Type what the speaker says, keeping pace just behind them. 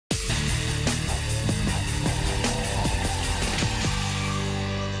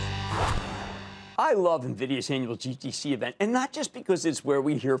I love NVIDIA's annual GTC event, and not just because it's where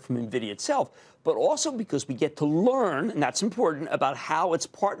we hear from NVIDIA itself, but also because we get to learn, and that's important, about how its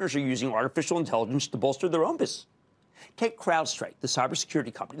partners are using artificial intelligence to bolster their own business. Take CrowdStrike, the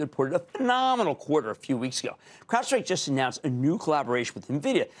cybersecurity company that reported a phenomenal quarter a few weeks ago. CrowdStrike just announced a new collaboration with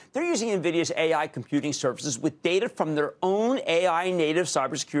NVIDIA. They're using NVIDIA's AI computing services with data from their own AI-native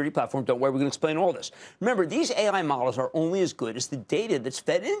cybersecurity platform. Don't worry, we're going to explain all this. Remember, these AI models are only as good as the data that's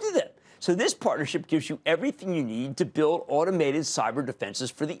fed into them. So this partnership gives you everything you need to build automated cyber defenses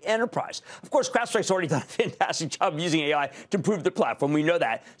for the enterprise. Of course, CrowdStrike's already done a fantastic job using AI to improve their platform. We know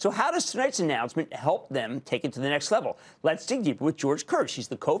that. So how does tonight's announcement help them take it to the next level? Let's dig deeper with George Kurtz. He's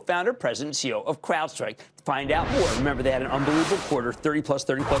the co-founder, president, and CEO of CrowdStrike. To find out more, remember, they had an unbelievable quarter, 30 plus,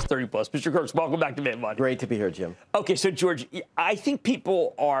 30 plus, 30 plus. Mr. Kurtz, welcome back to Mad. Great to be here, Jim. Okay, so, George, I think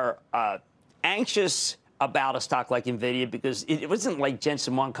people are anxious about a stock like NVIDIA because it wasn't like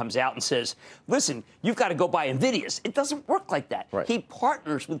Jensen Huang comes out and says, listen, you've got to go buy NVIDIA's. It doesn't work like that. Right. He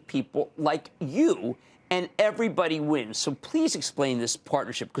partners with people like you, and everybody wins. So please explain this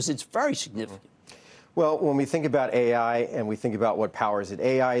partnership because it's very significant. Well, when we think about AI and we think about what powers it,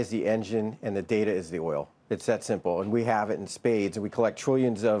 AI is the engine and the data is the oil. It's that simple. And we have it in spades, and we collect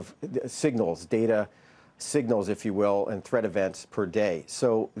trillions of signals, data signals, if you will, and threat events per day.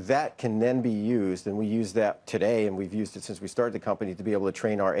 So that can then be used, and we use that today, and we've used it since we started the company to be able to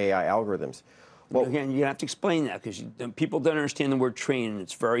train our AI algorithms. Well, again, you have to explain that because people don't understand the word train, and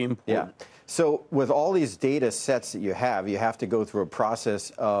it's very important. Yeah. So with all these data sets that you have to go through a process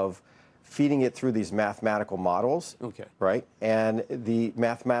of feeding it through these mathematical models, okay, right? And the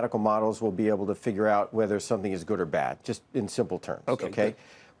mathematical models will be able to figure out whether something is good or bad, just in simple terms, okay?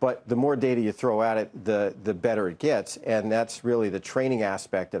 But the more data you throw at it, the better it gets, and that's really the training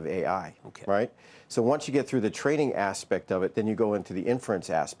aspect of AI, right? So once you get through the training aspect of it, then you go into the inference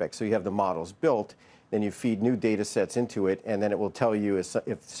aspect. So you have the models built, then you feed new data sets into it, and then it will tell you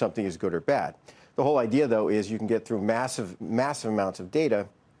if something is good or bad. The whole idea, though, is you can get through massive amounts of data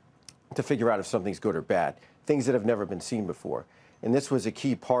to figure out if something's good or bad, things that have never been seen before. And this was a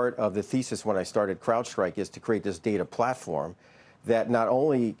key part of the thesis when I started CrowdStrike, is to create this data platform that not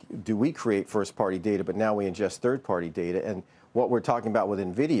only do we create first-party data, but now we ingest third-party data. And what we're talking about with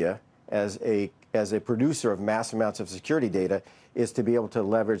Nvidia as a producer of mass amounts of security data is to be able to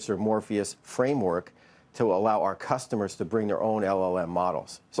leverage their Morpheus framework to allow our customers to bring their own LLM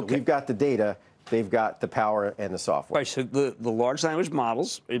models. So we've got the data, they've got the power and the software. Right, so the large language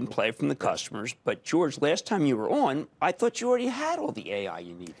models in play from the customers. But, George, last time you were on, I thought you already had all the AI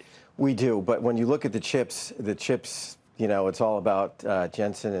you needed. We do, but when you look at the chips, you know, it's all about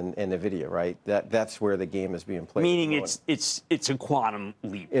Jensen and Nvidia, right? That's where the game is being played. Meaning it's a quantum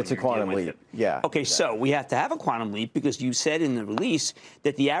leap. It's a quantum leap, yeah. Okay, so we have to have a quantum leap because you said in the release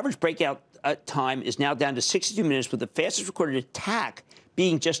that the average breakout time is now down to 62 minutes, with the fastest recorded attack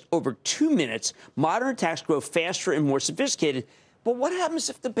being just over 2 minutes. Modern attacks grow faster and more sophisticated. But what happens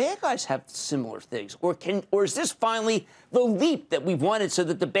if the bad guys have similar things? Or is this finally the leap that we've wanted so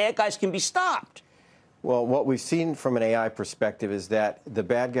that the bad guys can be stopped? Well, what we've seen from an AI perspective is that the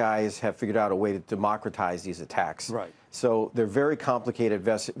bad guys have figured out a way to democratize these attacks. Right. So they're very complicated,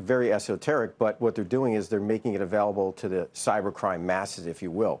 very esoteric, but what they're doing is they're making it available to the cybercrime masses, if you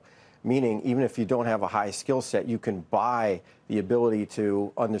will. Meaning, even if you don't have a high skill set, you can buy the ability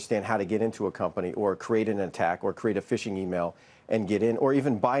to understand how to get into a company or create an attack or create a phishing email and get in, or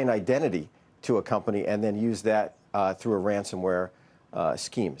even buy an identity to a company and then use that through a ransomware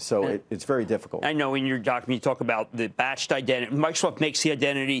scheme. So it's very difficult. I know in your document you talk about the batched identity. Microsoft makes the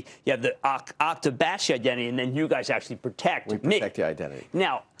identity. You have the Okta batched identity, and then you guys actually protect We protect the identity.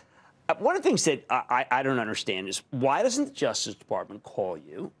 Now, one of the things that I don't understand is why doesn't the Justice Department call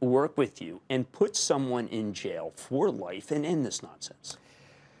you, work with you, and put someone in jail for life and end this nonsense?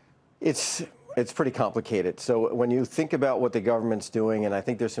 It's pretty complicated. So when you think about what the government's doing, and I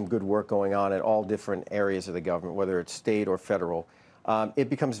think there's some good work going on at all different areas of the government, whether it's state or federal, it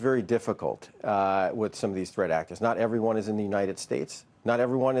becomes very difficult with some of these threat actors. Not everyone is in the United States. Not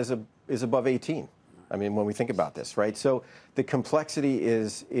everyone is above 18. I mean, when we think about this, right? So the complexity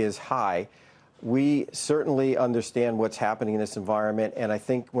is high. We certainly understand what's happening in this environment, and I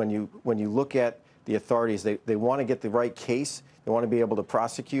think when you look at the authorities, they want to get the right case. They want to be able to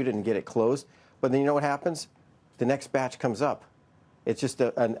prosecute it and get it closed. But then you know what happens? The next batch comes up. It's just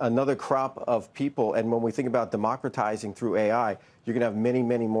another crop of people. And when we think about democratizing through AI, you're going to have many,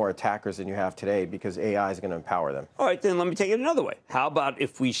 many more attackers than you have today because AI is going to empower them. All right, then let me take it another way. How about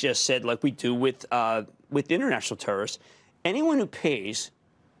if we just said, like we do with international terrorists, anyone who pays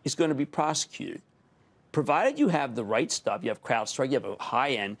is going to be prosecuted. provided you have the right stuff, you have CrowdStrike, you have a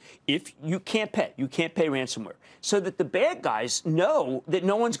high end, if you can't pay ransomware. So that the bad guys know that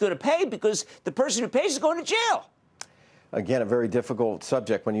no one's going to pay because the person who pays is going to jail. Again, a very difficult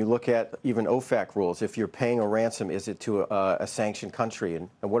subject. When you look at even OFAC rules, if you're paying a ransom, is it to a sanctioned country? And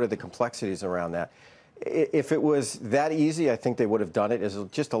what are the complexities around that? If it was that easy, I think they would have done it. There's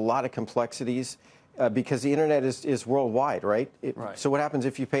just a lot of complexities because the internet is worldwide, right? Right. So what happens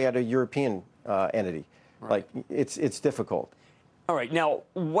if you pay at a European entity? Right. Like, it's difficult. All right. Now,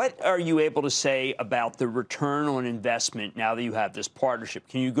 what are you able to say about the return on investment now that you have this partnership?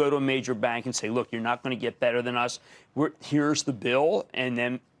 Can you go to a major bank and say, look, you're not going to get better than us. Here's the bill. And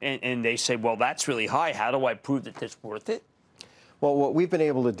then and they say, well, that's really high. How do I prove that it's worth it? Well, what we've been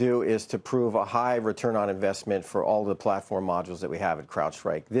able to do is to prove a high return on investment for all the platform modules that we have at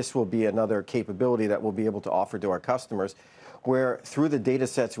CrowdStrike. This will be another capability that we'll be able to offer to our customers, where through the data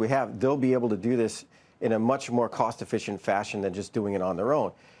sets we have, they'll be able to do this in a much more cost-efficient fashion than just doing it on their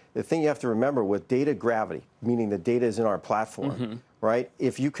own. The thing you have to remember with data gravity, meaning the data is in our platform, right?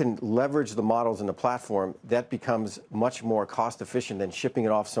 If you can leverage the models in the platform, that becomes much more cost-efficient than shipping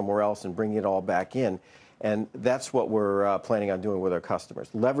it off somewhere else and bringing it all back in. And that's what we're planning on doing with our customers.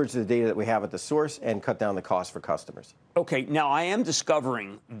 Leverage the data that we have at the source and cut down the cost for customers. Okay, now I am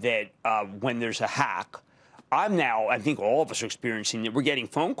discovering that when there's a hack, I think all of us are experiencing that we're getting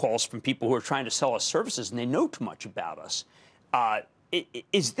phone calls from people who are trying to sell us services and they know too much about us.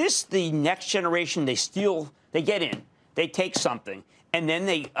 Is this the next generation? They get in, they take something, and then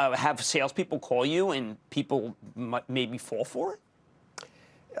they have salespeople call you and people maybe fall for it?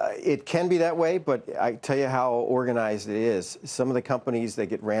 It can be that way, but I tell you how organized it is. Some of the companies that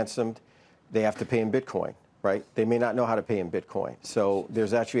get ransomed, they have to pay in Bitcoin, right? They may not know how to pay in Bitcoin. So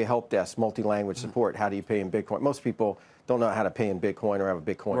there's actually a help desk, multi-language support. How do you pay in Bitcoin? Most people don't know how to pay in Bitcoin or have a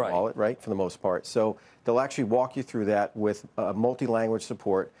Bitcoin wallet, right, for the most part. So they'll actually walk you through that with multi-language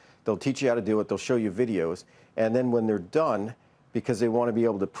support. They'll teach you how to do it. They'll show you videos. And then when they're done, because they want to be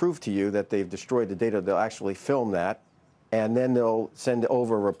able to prove to you that they've destroyed the data, they'll actually film that. And then they'll send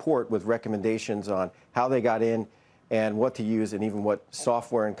over a report with recommendations on how they got in and what to use and even what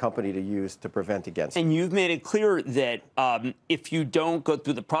software and company to use to prevent against it. And you've made it clear that if you don't go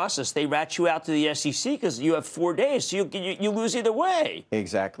through the process, they rat you out to the SEC because you have 4 days. So you lose either way.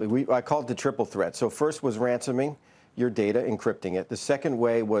 Exactly. I called it the triple threat. So first was ransoming your data, encrypting it. The second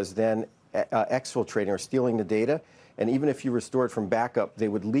way was then exfiltrating or stealing the data. And even if you restored from backup, they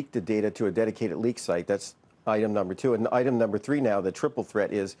would leak the data to a dedicated leak site. That's item number 2. And item number 3 now, the triple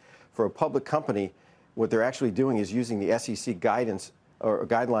threat, is for a public company, what they're actually doing is using the SEC guidance or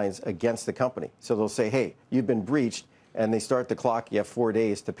guidelines against the company. So they'll say, hey, you've been breached, and they start the clock. You have 4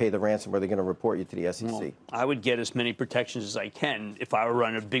 days to pay the ransom or they're going to report you to the SEC. Well, I would get as many protections as I can if I were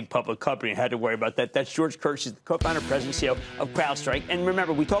running a big public company and had to worry about that. That's George Kurtz. He's the co-founder, president, CEO of CrowdStrike. And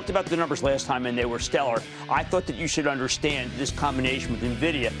remember, we talked about the numbers last time, and they were stellar. I thought that you should understand this combination with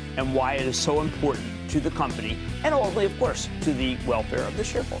Nvidia and why it is so important to the company and ultimately, of course, to the welfare of the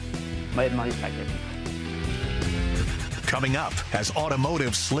shareholder. Mad Money's back there. Coming up, as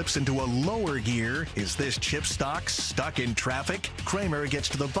automotive slips into a lower gear, is this chip stock stuck in traffic? Cramer gets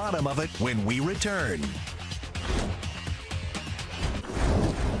to the bottom of it when we return.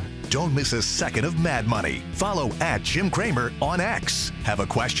 Don't miss a second of Mad Money. Follow @Jim Cramer on X. Have a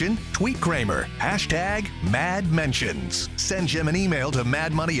question? Tweet Cramer. #MadMentions. Send Jim an email to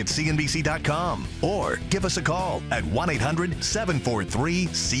madmoney@cnbc.com or give us a call at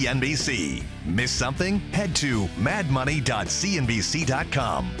 1-800-743-CNBC. Miss something? Head to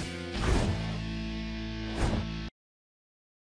madmoney.cnbc.com.